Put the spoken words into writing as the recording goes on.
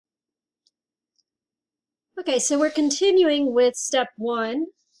Okay, so we're continuing with step 1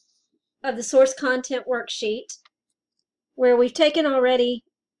 of the source content worksheet, where we've taken already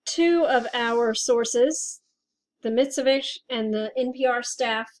 2 of our sources, the Mitzvah and the NPR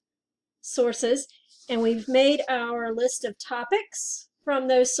staff sources, and we've made our list of topics from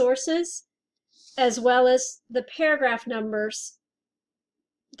those sources, as well as the paragraph numbers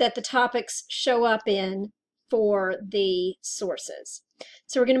that the topics show up in for the sources.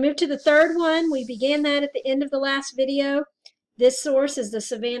 So we're going to move to the third one. We began that at the end of the last video. This source is the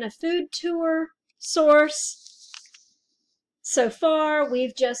Savannah Food Tour source. So far,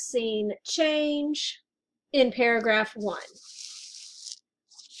 we've just seen change in paragraph 1.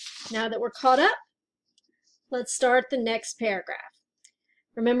 Now that we're caught up, let's start the next paragraph.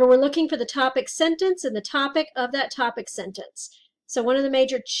 Remember, we're looking for the topic sentence and the topic of that topic sentence. So one of the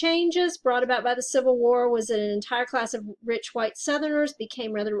major changes brought about by the Civil War was that an entire class of rich white Southerners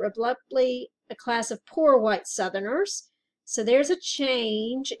became rather abruptly a class of poor white Southerners. So there's a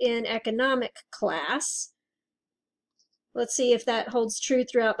change in economic class. Let's see if that holds true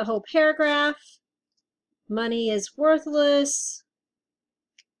throughout the whole paragraph. Money is worthless.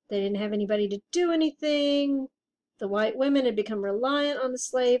 They didn't have anybody to do anything. The white women had become reliant on the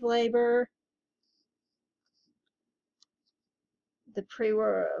slave labor. The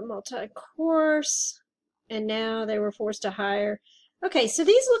pre-war multi-course, and now they were forced to hire. Okay, so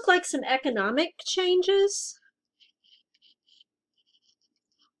these look like some economic changes.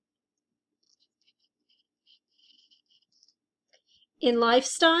 In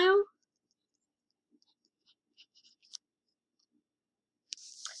lifestyle.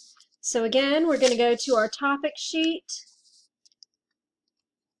 So again, we're going to go to our topic sheet.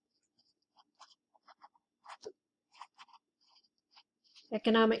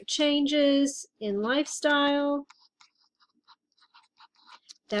 Economic changes in lifestyle.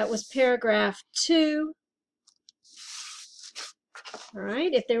 That was paragraph 2. All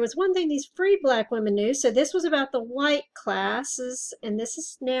right, if there was one thing these freed black women knew, so this was about the white classes, and this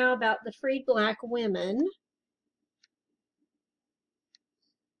is now about the freed black women.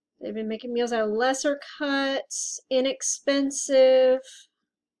 They've been making meals out of lesser cuts, inexpensive.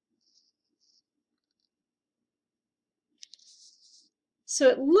 So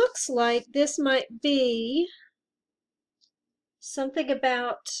it looks like this might be something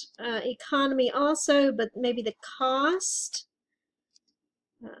about economy also, but maybe the cost,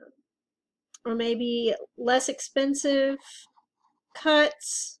 or maybe less expensive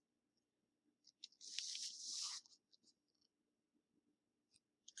cuts.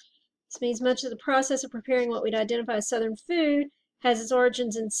 This means much of the process of preparing what we'd identify as Southern food has its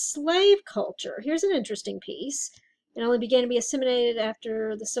origins in slave culture. Here's an interesting piece. It only began to be assimilated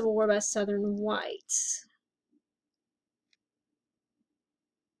after the Civil War by Southern whites.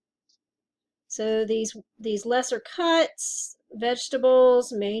 So these lesser cuts,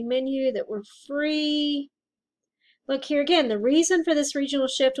 vegetables, main menu that were free. Look here again, the reason for this regional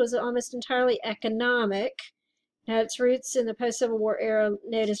shift was almost entirely economic. It had its roots in the post-Civil War era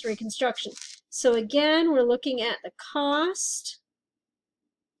known as Reconstruction. So again, we're looking at the cost.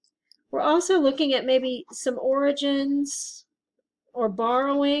 We're also looking at maybe some origins or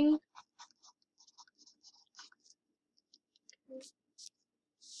borrowing.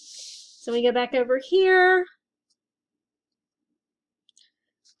 So we go back over here.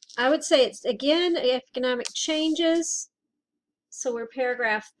 I would say it's, again, economic changes. So we're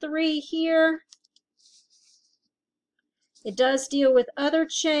paragraph 3 here. It does deal with other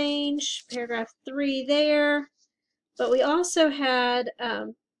change, paragraph 3 there. But we also had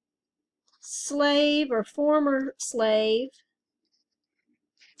slave or former slave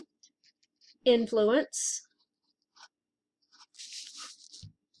influence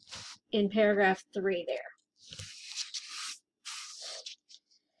in paragraph 3 there.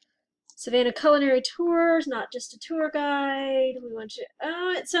 Savannah Culinary Tours, not just a tour guide. We want you,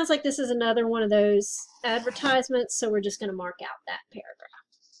 it sounds like this is another one of those advertisements, so we're just going to mark out that paragraph.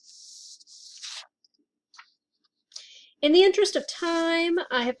 In the interest of time,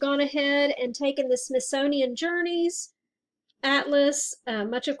 I have gone ahead and taken the Smithsonian Journeys Atlas.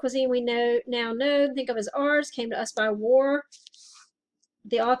 Much of cuisine we now know, think of as ours, came to us by war.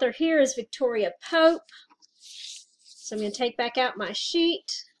 The author here is Victoria Pope. So I'm going to take back out my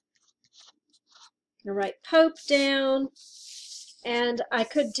sheet. I'm going to write Pope down. And I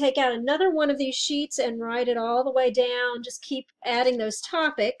could take out another one of these sheets and write it all the way down. Just keep adding those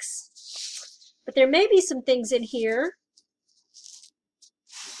topics. But there may be some things in here.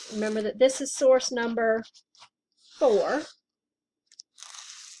 Remember that this is source number 4.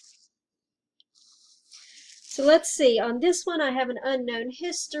 So let's see. On this one, I have an unknown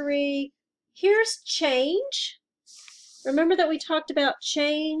history. Here's change. Remember that we talked about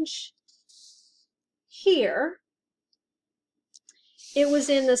change here. It was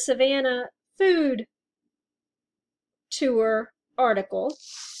in the Savannah Food Tour article.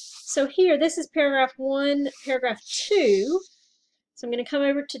 So here, this is paragraph 1, paragraph 2. So I'm going to come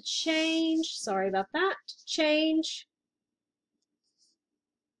over to change. Sorry about that. Change.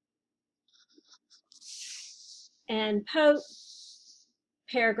 And Pope,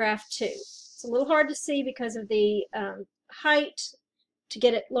 paragraph 2. It's a little hard to see because of the height to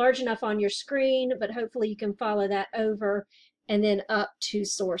get it large enough on your screen, but hopefully you can follow that over and then up to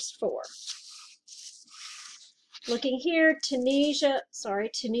source 4. Looking here, Tunisia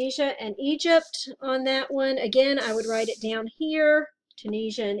and Egypt on that one. Again, I would write it down here,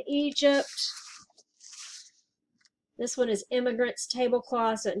 Tunisia and Egypt. This one is immigrants,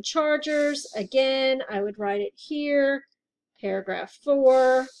 tablecloths, and chargers. Again, I would write it here, paragraph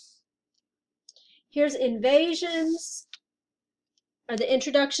 4. Here's invasions, or the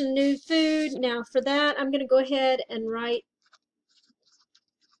introduction of new food. Now for that, I'm going to go ahead and write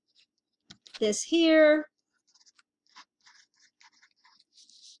this here.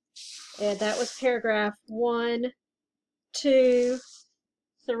 And that was paragraph 1, 2,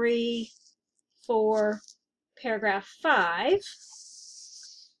 3, 4, paragraph 5.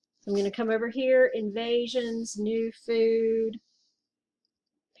 So I'm going to come over here, invasions, new food,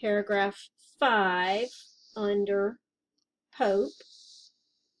 paragraph 5 under Pope.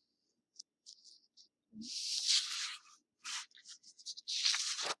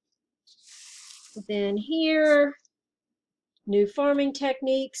 Then here, new farming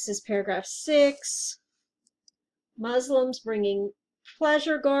techniques is paragraph 6. Muslims bringing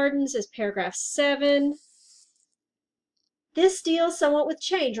pleasure gardens is paragraph 7. This deals somewhat with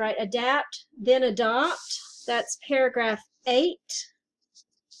change, right? Adapt, then adopt. That's paragraph 8.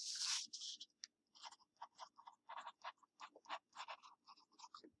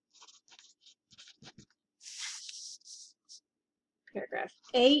 Paragraph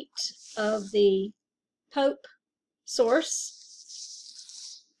 8 of the Pope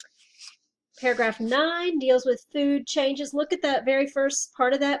source. Paragraph 9 deals with food changes. Look at that very first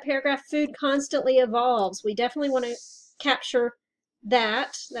part of that paragraph. Food constantly evolves. We definitely want to capture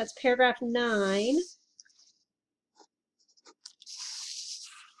that. That's paragraph 9.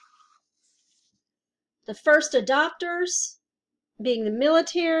 The first adopters being the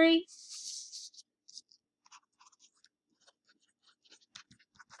military.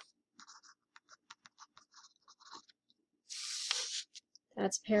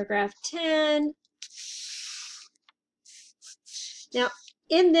 That's paragraph 10. Now,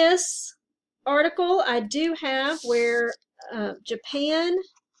 in this article, I do have where Japan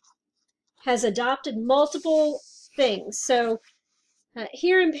has adopted multiple things. So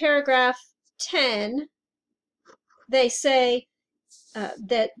here in paragraph 10, they say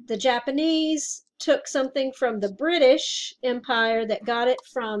that the Japanese took something from the British Empire that got it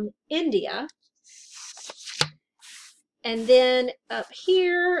from India. And then up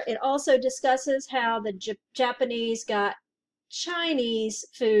here, it also discusses how the Japanese got Chinese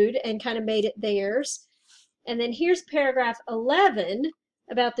food and kind of made it theirs. And then here's paragraph 11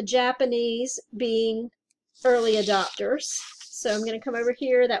 about the Japanese being early adopters. So I'm going to come over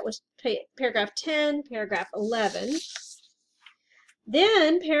here. That was paragraph 10, paragraph 11.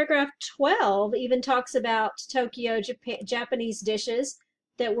 Then paragraph 12 even talks about Tokyo Japanese dishes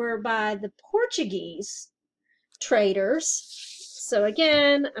that were by the Portuguese traders. So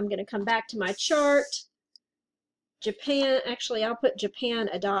again, I'm going to come back to my chart. Japan, actually I'll put Japan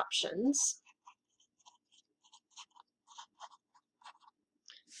adoptions.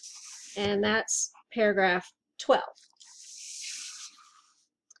 And that's paragraph 12.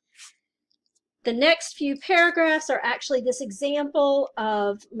 The next few paragraphs are actually this example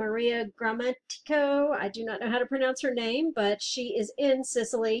of Maria Grammatico. I do not know how to pronounce her name, but she is in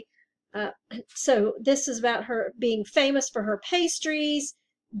Sicily. So this is about her being famous for her pastries,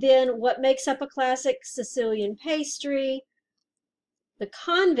 then what makes up a classic Sicilian pastry, the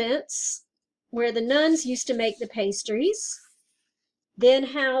convents where the nuns used to make the pastries, then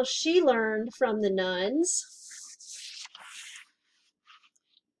how she learned from the nuns,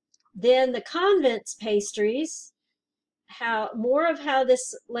 then the convent's pastries, more of how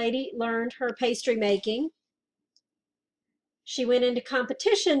this lady learned her pastry making. She went into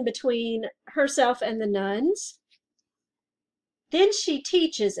competition between herself and the nuns. Then she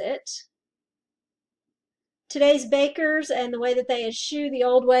teaches it. Today's bakers and the way that they eschew the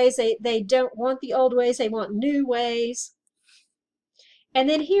old ways, they don't want the old ways, they want new ways. And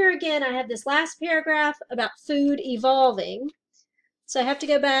then here again, I have this last paragraph about food evolving. So I have to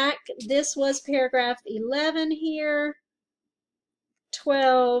go back. This was paragraph 11 here,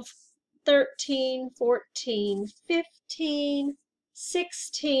 12, 13, 14, 15,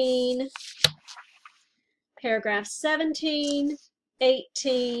 16, paragraph 17,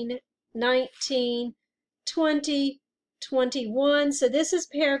 18, 19, 20, 21. So this is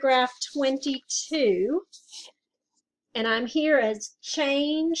paragraph 22. And I'm here as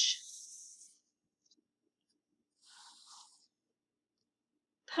change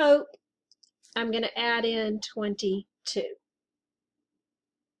Pope. I'm going to add in 22.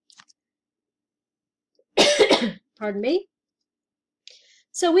 Pardon me.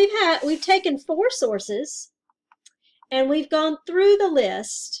 So we've taken 4 sources and we've gone through the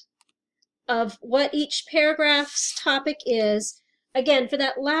list of what each paragraph's topic is. Again, for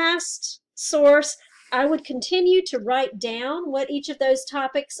that last source, I would continue to write down what each of those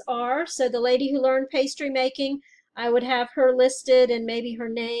topics are. So the lady who learned pastry making, I would have her listed and maybe her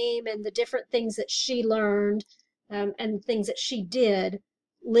name and the different things that she learned and things that she did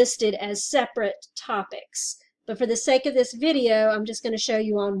listed as separate topics. But for the sake of this video, I'm just going to show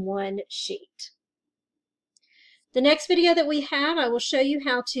you on one sheet. The next video that we have, I will show you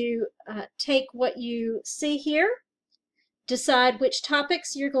how to take what you see here, decide which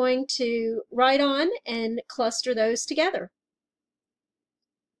topics you're going to write on, and cluster those together.